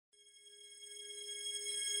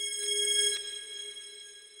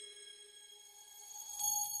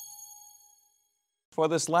For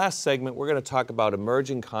this last segment, we're going to talk about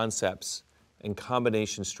emerging concepts and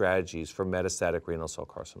combination strategies for metastatic renal cell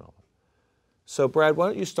carcinoma. So Brad, why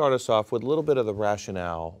don't you start us off with a little bit of the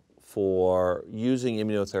rationale for using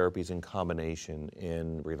immunotherapies in combination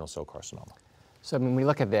in renal cell carcinoma? So when we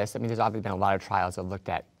look at this, there's obviously been a lot of trials that looked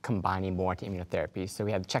at combining more to immunotherapy. So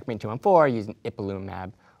we have Checkmate 214 using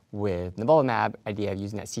ipilimumab with nivolumab, idea of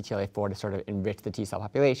using that CTLA-4 to sort of enrich the T cell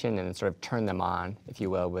population and then sort of turn them on, if you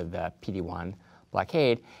will, with the PD-1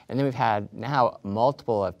 blockade. And then we've had now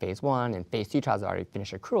multiple of phase 1 and phase 2 trials that already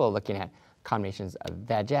finished accrual looking at combinations of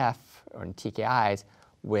VEGF or TKIs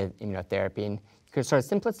with immunotherapy. And you could sort of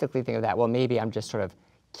simplistically think of that, well, maybe I'm just sort of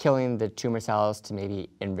killing the tumor cells to maybe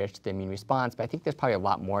enrich the immune response, but I think there's probably a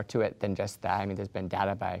lot more to it than just that. There's been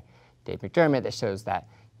data by Dave McDermott that shows that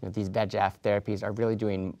these VEGF therapies are really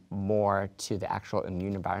doing more to the actual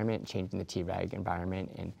immune environment, changing the Treg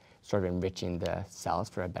environment and sort of enriching the cells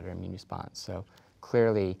for a better immune response. So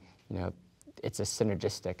clearly, it's a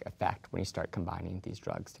synergistic effect when you start combining these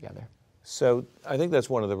drugs together. So I think that's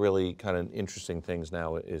one of the really kind of interesting things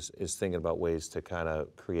now is thinking about ways to kind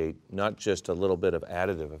of create not just a little bit of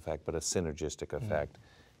additive effect, but a synergistic effect.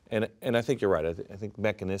 And I think you're right. I think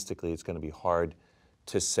mechanistically it's going to be hard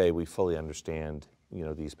to say we fully understand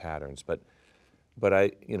these patterns. But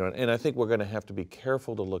I think we're going to have to be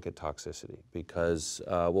careful to look at toxicity because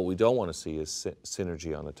what we don't want to see is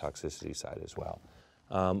synergy on the toxicity side as well.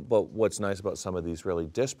 But what's nice about some of these really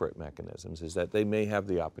disparate mechanisms is that they may have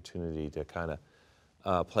the opportunity to kind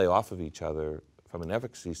of play off of each other from an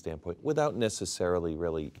efficacy standpoint without necessarily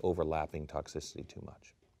really overlapping toxicity too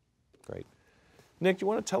much. Great. Nick, do you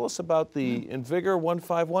want to tell us about the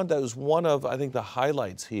IMvigor-151? That was one of, I think, the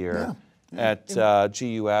highlights here at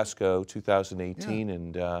GU ASCO 2018,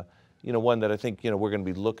 and one that I think we're going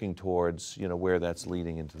to be looking towards where that's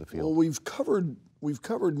leading into the field. Well, we've covered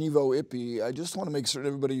Nivo-Ipi. I just want to make sure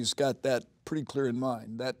everybody's got that pretty clear in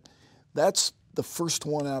mind. That's the first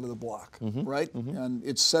one out of the block, right? And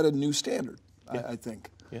it's set a new standard, I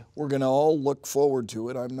think. Yeah. We're going to all look forward to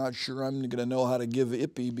it. I'm not sure I'm going to know how to give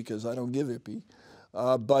Ipi because I don't give Ipi,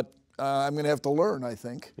 but I'm going to have to learn, I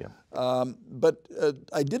think. Yeah. But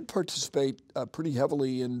I did participate pretty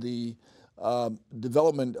heavily in the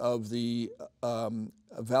development of the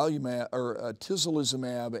atezolizumab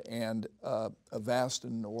atezolizumab and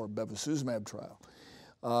Avastin or bevacizumab trial.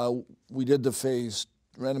 We did the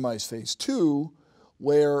randomized phase 2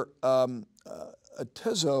 where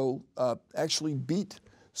atezo actually beat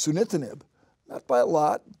sunitinib, not by a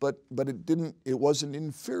lot, but it wasn't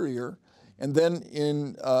inferior. And then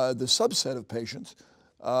in the subset of patients,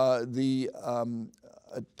 the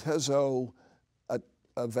atezo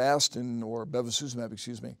Avastin or bevacizumab,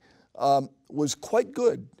 excuse me, was quite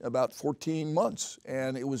good, about 14 months,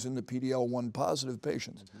 and it was in the PD-L1 positive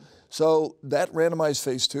patients. So that randomized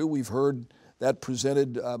phase 2, we've heard that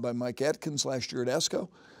presented by Mike Atkins last year at ASCO.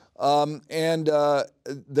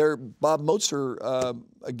 There, Bob Motzer,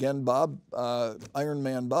 again, Iron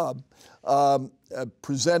Man Bob,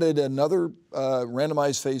 presented another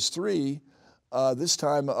randomized phase 3, this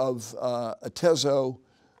time of atezo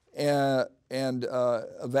and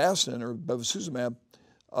Avastin or bevacizumab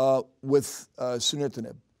with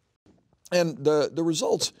sunitinib. And the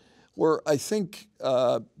results were, I think,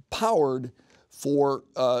 powered for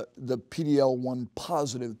the PD-L1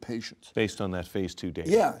 positive patients. Based on that phase 2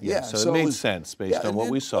 data. Yeah. So it made sense based on what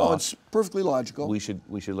we saw. No, it's perfectly logical. We should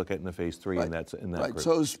look at in the phase 3 in that group.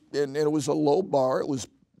 So it was a low bar. It was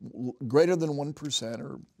greater than 1%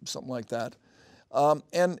 or something like that.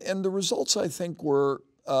 And the results, I think, were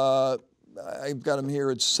I've got them here.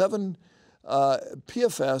 It's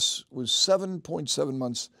PFS was 7.7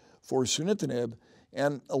 months for sunitinib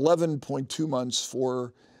and 11.2 months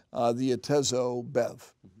for the atezo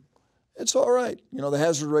bev. It's all right. The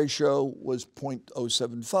hazard ratio was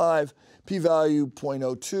 0.075, p-value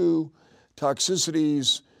 0.02.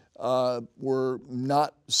 Toxicities were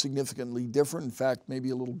not significantly different. In fact,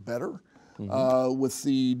 maybe a little better with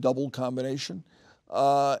the double combination.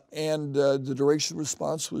 And the duration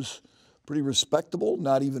response was pretty respectable,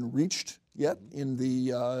 not even reached yet in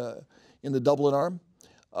the doublet arm.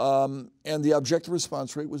 And the objective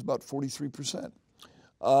response rate was about 43%.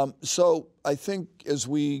 So I think as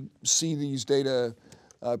we see these data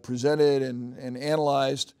presented and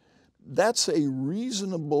analyzed, that's a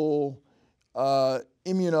reasonable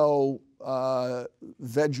immuno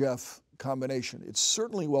VEGF combination. It's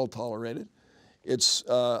certainly well tolerated. It's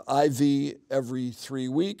IV every 3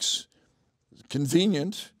 weeks,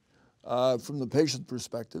 convenient from the patient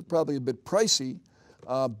perspective, probably a bit pricey,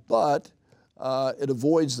 but it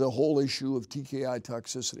avoids the whole issue of TKI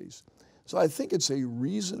toxicities. So I think it's a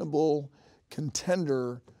reasonable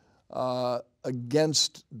contender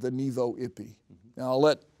against the Nivo-Ipi. Now, I'll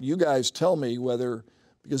let you guys tell me whether,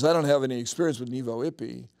 because I don't have any experience with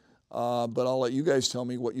Nivo-Ipi, but I'll let you guys tell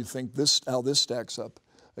me what you think how this stacks up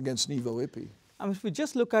against Nivo-Ipi. If we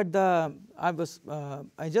just look at the,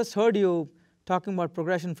 I just heard you talking about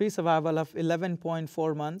progression-free survival of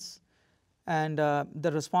 11.4 months and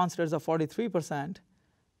the response rates of 43%.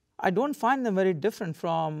 I don't find them very different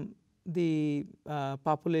from the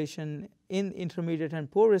population in intermediate and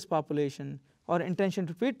poor risk population or intention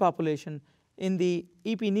to treat population in the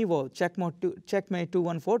EP-Nivo Checkmate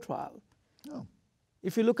 214 trial. Oh.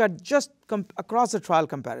 If you look at just across the trial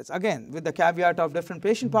comparison, again, with the caveat of different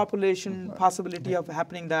patient population, possibility of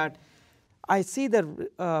happening that, I see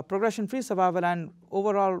the progression-free survival and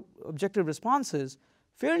overall objective responses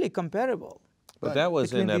fairly comparable. But that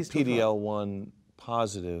was in a PD-L1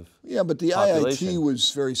 positive. Yeah, but the population. IIT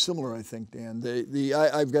was very similar, I think, Dan.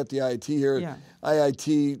 I've got the IIT here. Yeah.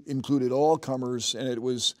 IIT included all comers, and it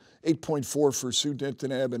was 8.4 for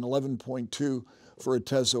sunitinib and 11.2 for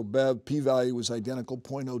atezo-bev. P-value was identical,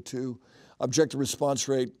 0.02. Objective response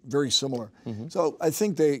rate, very similar. So I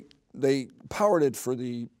think they powered it for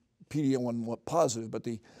the PD-L1 positive, but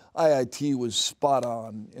the IIT was spot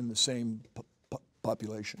on in the same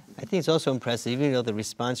population. I think it's also impressive, even though the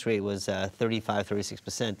response rate was 35,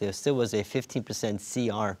 36%, there still was a 15%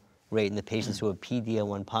 CR rate in the patients who were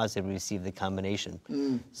PD-L1 positive and received the combination.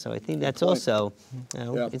 So I think that's also,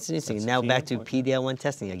 it's interesting. That's now key back to point. PD-L1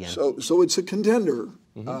 testing again. So it's a contender,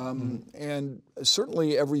 and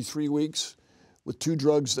certainly every 3 weeks with two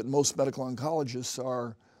drugs that most medical oncologists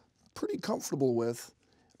are pretty comfortable with,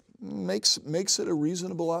 makes it a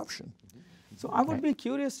reasonable option. So I would be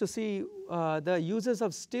curious to see the uses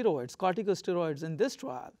of steroids, corticosteroids in this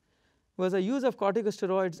trial, whereas the use of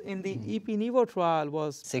corticosteroids in the EP-Nivo trial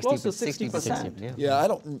was close to 60%. Yeah,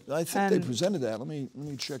 I think they presented that. Let me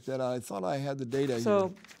check that out. I thought I had the data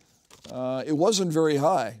So, here. It wasn't very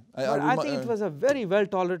high. I think it was a very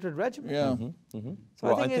well-tolerated regimen. Yeah. So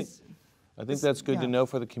Well, I I think that's good to know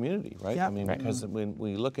for the community, right? Yeah. I mean, because when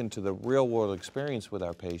we look into the real-world experience with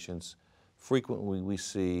our patients, frequently we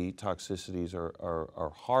see toxicities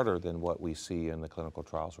are harder than what we see in the clinical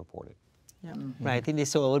trials reported. Yeah. Right, I think they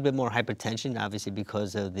saw a little bit more hypertension, obviously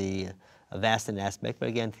because of the Avastin aspect, but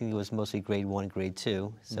again, I think it was mostly grade 1, grade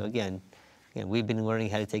 2. So again, we've been learning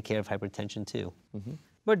how to take care of hypertension too.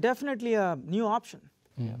 But definitely a new option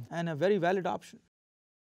and a very valid option.